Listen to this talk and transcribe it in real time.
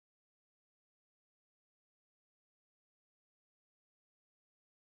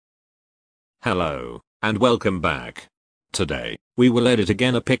Hello, and welcome back. Today, we will edit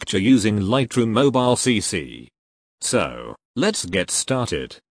again a picture using Lightroom Mobile CC. So, let's get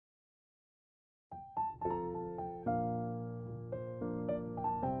started.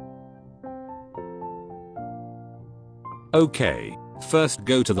 Okay, first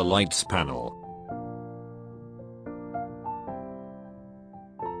go to the Lights panel.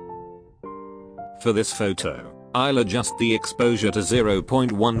 For this photo, I'll adjust the exposure to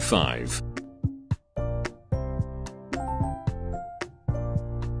 0.15.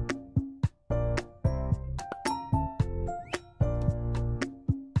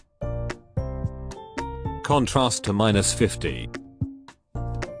 Contrast to -50.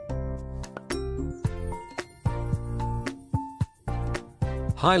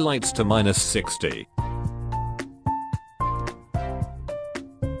 Highlights to -60.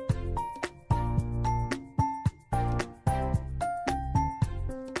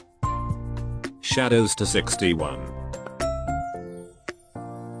 Shadows to 61.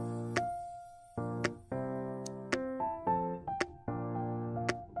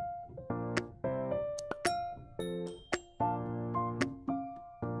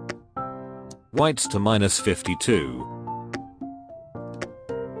 Whites to -52.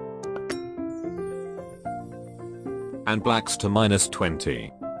 And blacks to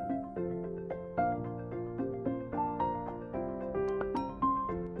 -20.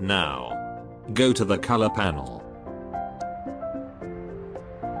 Now, go to the color panel.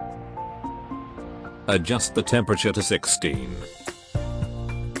 Adjust the temperature to 16.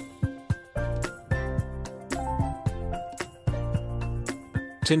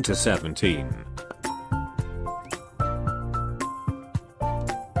 Tint to 17.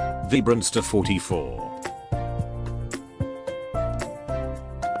 Vibrance to 44.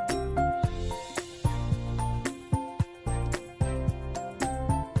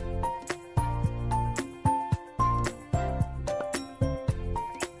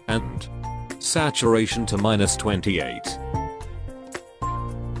 And saturation to -28.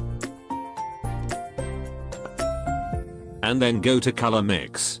 And then go to color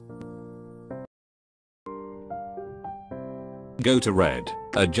mix. Go to red,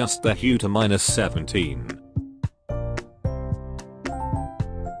 adjust the hue to -17.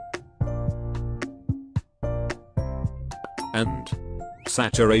 And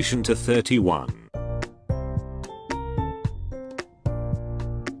saturation to 31.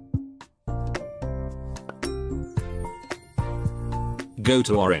 Go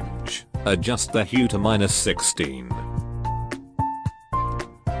to orange, adjust the hue to -16.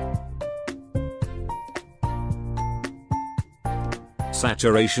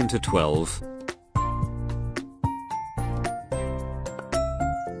 Saturation to 12.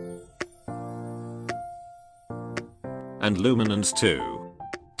 And luminance to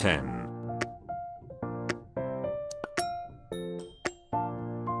 10.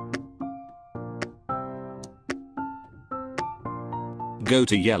 Go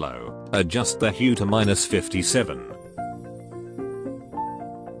to yellow, adjust the hue to -57.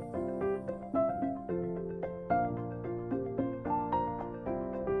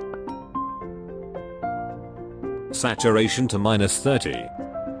 Saturation to -30.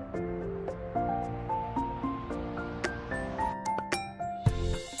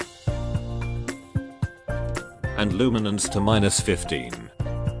 And luminance to -15.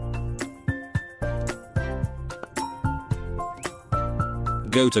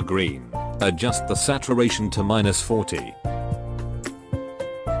 Go to green, adjust the saturation to -40.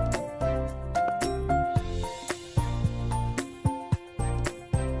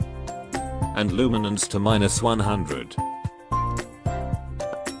 And luminance to -100.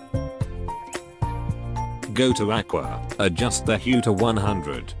 Go to aqua, adjust the hue to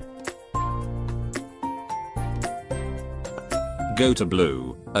 100. Go to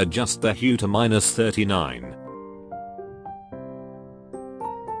blue, adjust the hue to -39.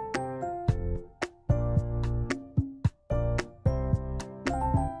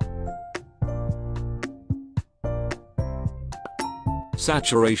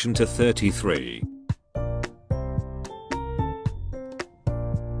 Saturation to 33.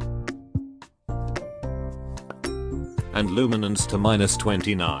 And luminance to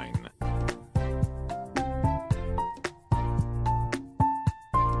 -29.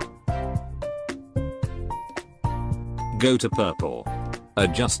 Go to purple.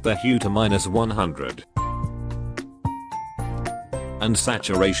 Adjust the hue to -100. And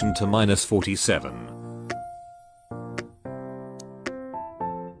saturation to -47.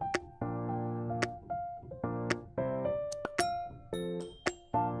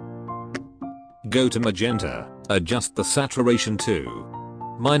 Go to magenta, adjust the saturation to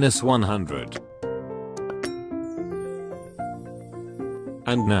 -100.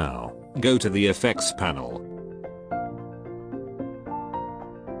 And now, go to the effects panel.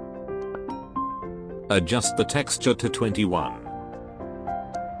 Adjust the texture to 21.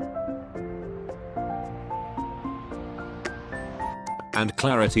 And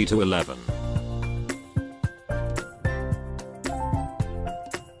clarity to 11.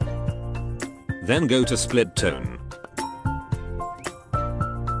 Then go to split tone.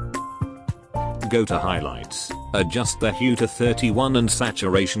 Go to highlights, adjust the hue to 31 and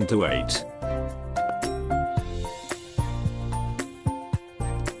saturation to 8.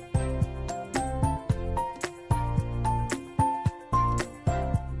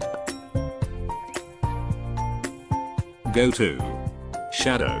 Go to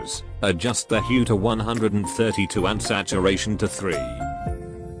shadows, adjust the hue to 132 and saturation to 3.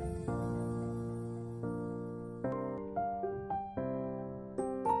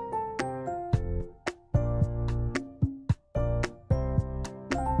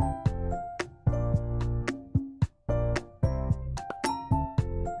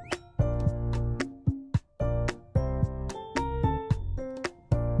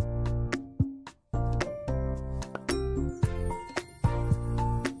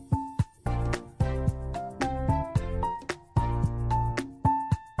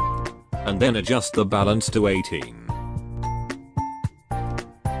 And then adjust the balance to 18.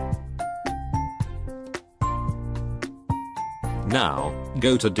 Now,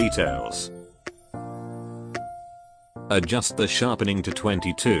 go to details. Adjust the sharpening to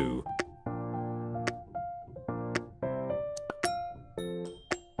 22.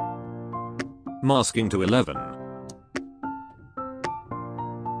 Masking to 11.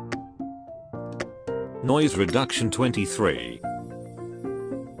 Noise reduction 23.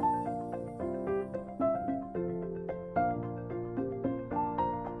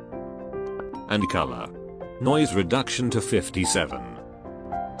 And color. Noise reduction to 57.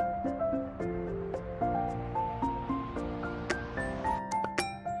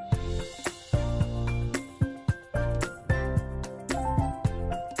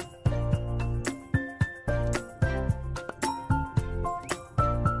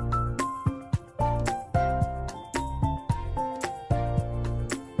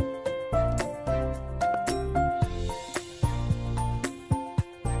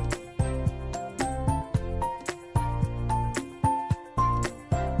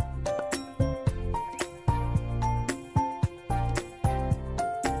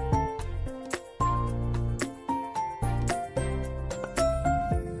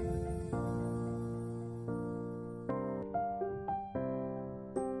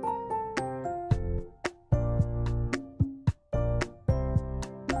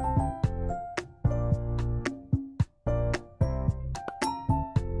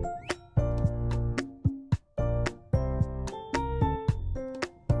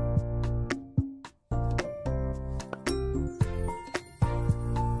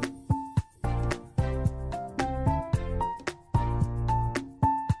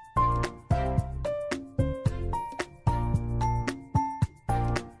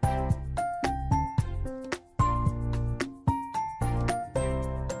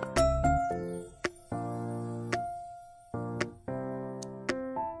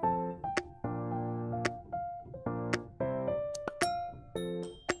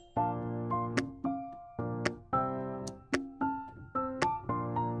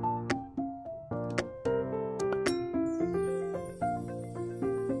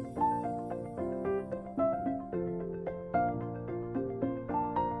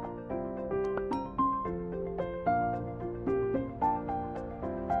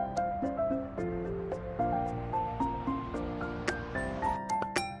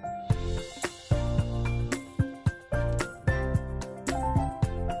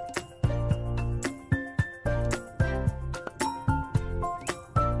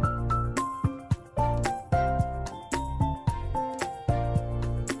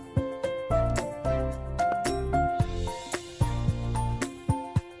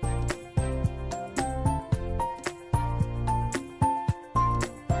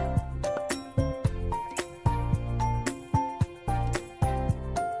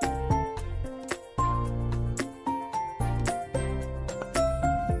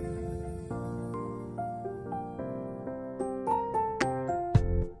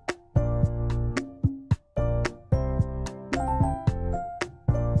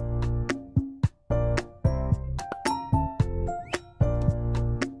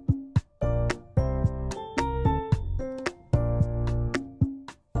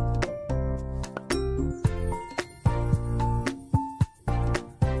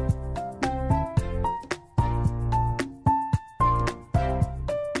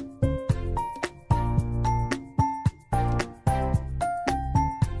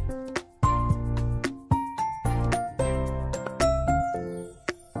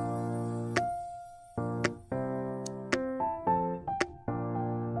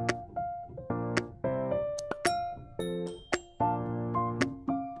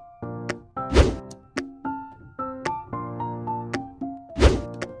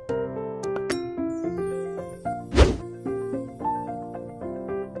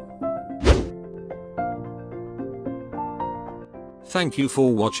 Thank you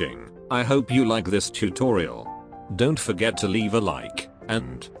for watching. I hope you like this tutorial. Don't forget to leave a like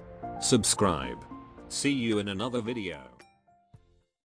and subscribe. See you in another video.